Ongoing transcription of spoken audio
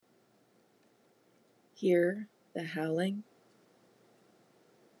Hear the howling?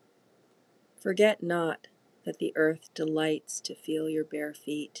 Forget not that the earth delights to feel your bare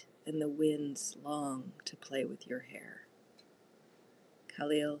feet, and the winds long to play with your hair.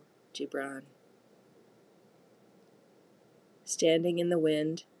 Khalil Gibran. Standing in the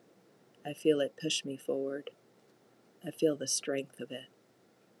wind, I feel it push me forward. I feel the strength of it.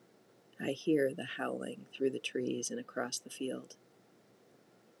 I hear the howling through the trees and across the field.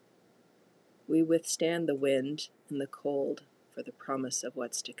 We withstand the wind and the cold for the promise of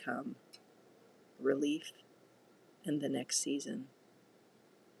what's to come, relief, and the next season.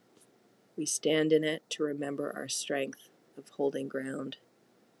 We stand in it to remember our strength of holding ground.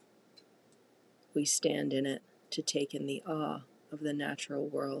 We stand in it to take in the awe of the natural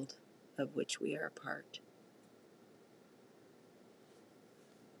world of which we are a part.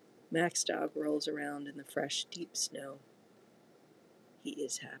 Mac's dog rolls around in the fresh, deep snow. He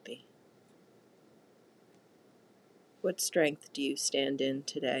is happy. What strength do you stand in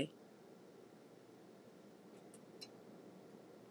today?